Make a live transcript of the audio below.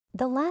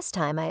The last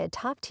time I had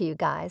talked to you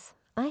guys,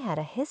 I had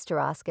a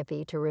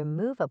hysteroscopy to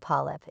remove a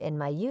polyp in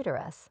my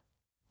uterus.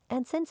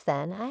 And since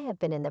then, I have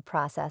been in the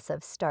process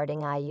of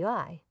starting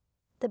IUI.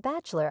 The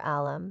Bachelor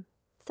alum,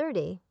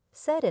 30,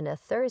 said in a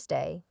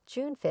Thursday,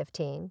 June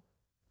 15,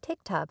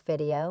 TikTok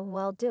video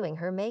while doing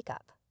her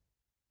makeup.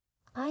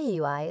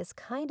 IUI is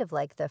kind of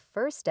like the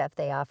first step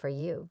they offer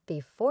you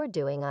before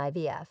doing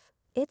IVF.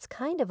 It's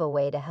kind of a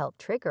way to help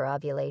trigger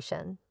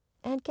ovulation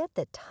and get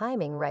the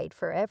timing right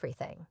for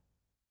everything.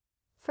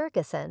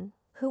 Ferguson,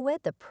 who wed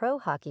the pro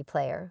hockey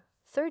player,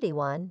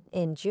 31,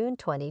 in June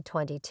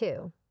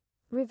 2022,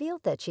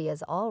 revealed that she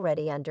has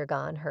already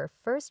undergone her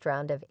first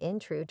round of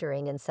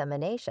intrauterine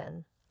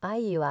insemination,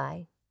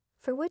 IUI,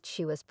 for which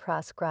she was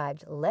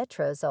prescribed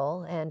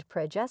letrozole and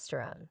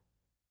progesterone.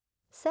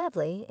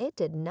 Sadly, it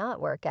did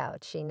not work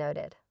out, she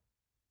noted.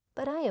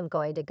 But I am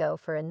going to go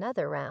for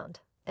another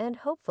round, and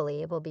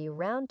hopefully it will be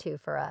round 2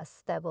 for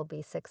us that will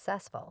be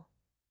successful.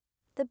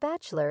 The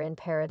Bachelor in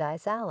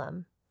Paradise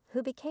alum,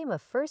 who became a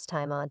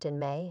first-time aunt in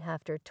May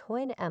after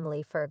twin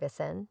Emily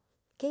Ferguson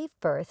gave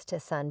birth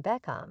to son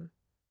Beckham,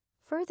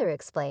 further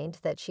explained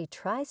that she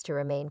tries to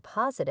remain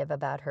positive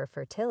about her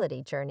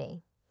fertility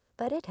journey,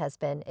 but it has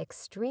been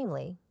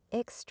extremely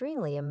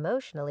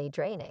emotionally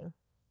draining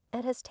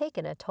and has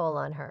taken a toll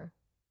on her.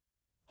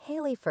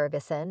 Haley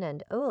Ferguson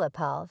and Ola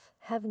Palv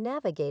have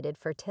navigated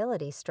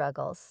fertility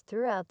struggles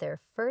throughout their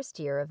first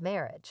year of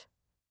marriage.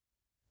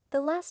 The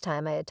last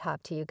time I had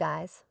talked to you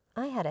guys,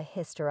 I had a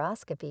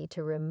hysteroscopy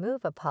to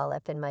remove a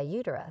polyp in my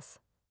uterus.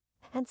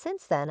 And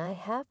since then, I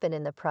have been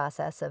in the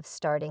process of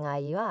starting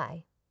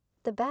IUI.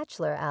 The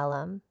Bachelor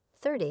alum,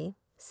 30,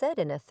 said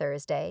in a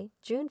Thursday,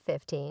 June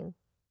 15,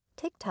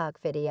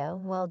 TikTok video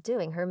while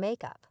doing her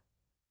makeup.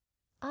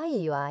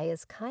 IUI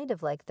is kind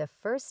of like the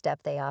first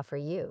step they offer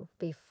you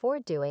before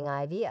doing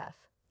IVF.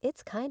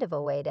 It's kind of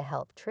a way to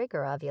help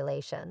trigger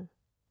ovulation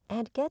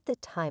and get the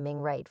timing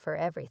right for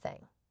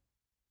everything.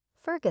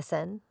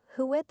 Ferguson,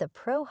 who wed the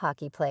pro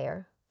hockey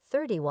player,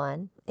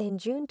 31, in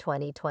June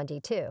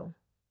 2022,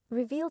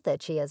 revealed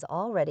that she has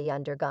already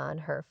undergone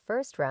her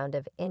first round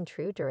of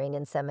intrauterine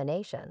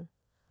insemination,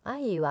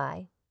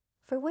 IUI,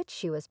 for which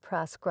she was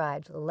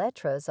prescribed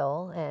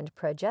letrozole and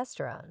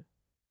progesterone.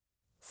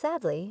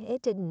 Sadly,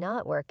 it did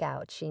not work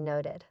out, she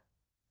noted.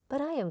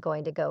 But I am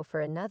going to go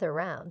for another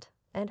round,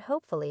 and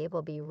hopefully it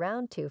will be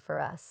round 2 for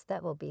us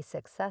that will be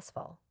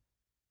successful.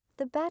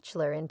 The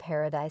Bachelor in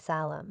Paradise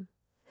alum,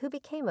 who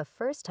became a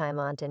first-time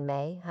aunt in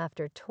May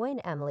after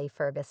twin Emily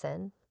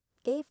Ferguson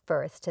gave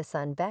birth to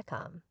son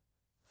Beckham,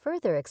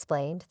 further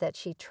explained that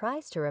she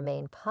tries to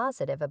remain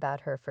positive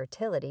about her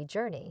fertility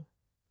journey,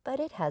 but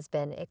it has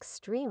been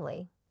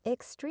extremely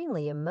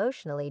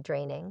emotionally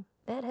draining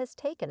and has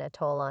taken a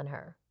toll on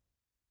her.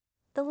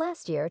 The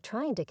last year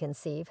trying to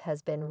conceive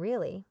has been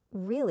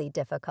really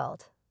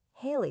difficult,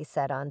 Haley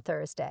said on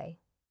Thursday.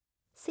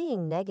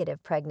 Seeing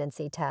negative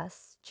pregnancy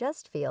tests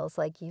just feels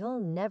like you'll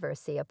never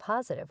see a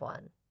positive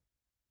one.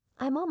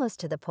 I'm almost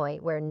to the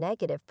point where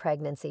negative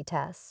pregnancy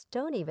tests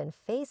don't even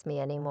faze me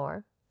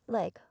anymore.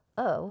 Like,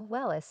 oh,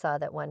 well, I saw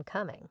that one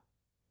coming.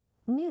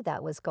 Knew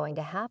that was going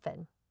to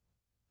happen.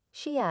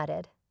 She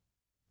added,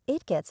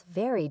 it gets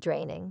very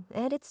draining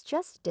and it's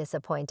just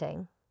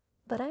disappointing.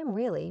 But I'm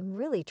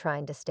really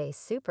trying to stay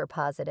super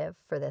positive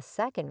for the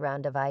second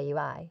round of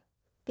IUI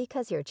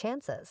because your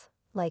chances,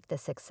 like the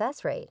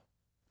success rate,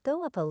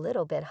 go up a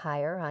little bit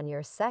higher on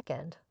your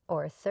second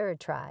or third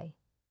try.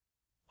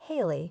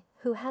 Haley,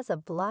 who has a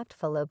blocked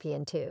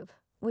fallopian tube,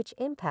 which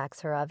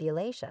impacts her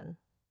ovulation,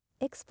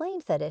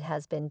 explained that it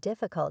has been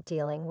difficult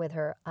dealing with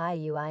her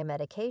IUI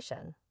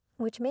medication,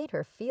 which made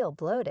her feel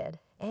bloated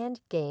and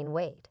gain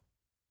weight.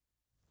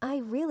 I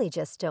really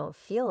just don't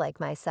feel like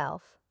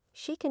myself,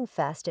 she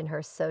confessed in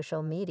her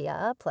social media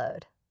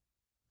upload.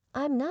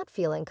 I'm not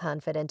feeling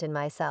confident in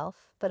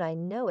myself, but I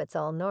know it's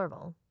all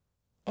normal.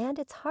 And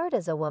it's hard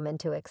as a woman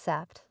to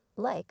accept,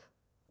 like,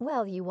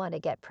 well, you want to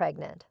get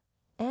pregnant.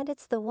 And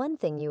it's the one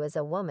thing you as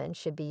a woman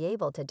should be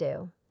able to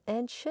do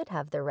and should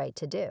have the right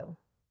to do.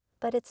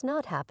 But it's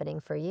not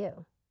happening for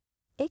you.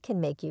 It can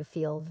make you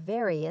feel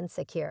very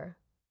insecure.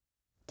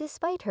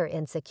 Despite her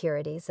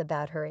insecurities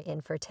about her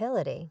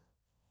infertility,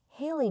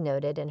 Haley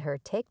noted in her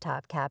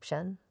TikTok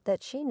caption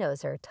that she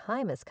knows her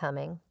time is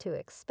coming to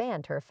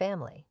expand her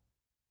family.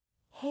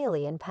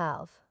 Haley and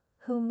Palv,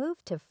 who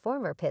moved to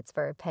former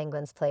Pittsburgh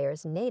Penguins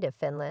players' native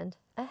Finland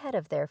ahead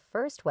of their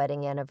first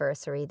wedding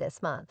anniversary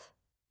this month,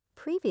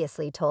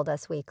 previously told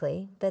Us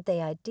Weekly that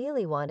they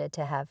ideally wanted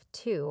to have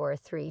 2 or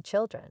 3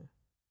 children.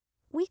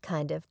 We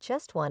kind of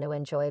just want to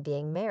enjoy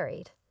being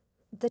married.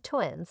 The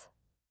twins,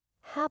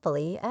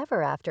 happily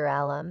ever after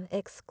alum,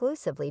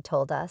 exclusively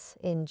told us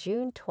in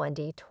June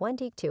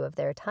 2022 of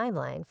their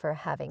timeline for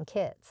having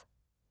kids.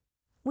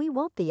 We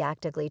won't be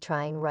actively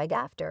trying right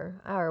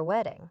after our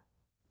wedding,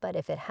 but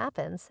if it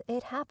happens,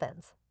 it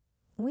happens.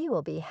 We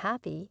will be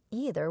happy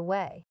either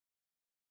way.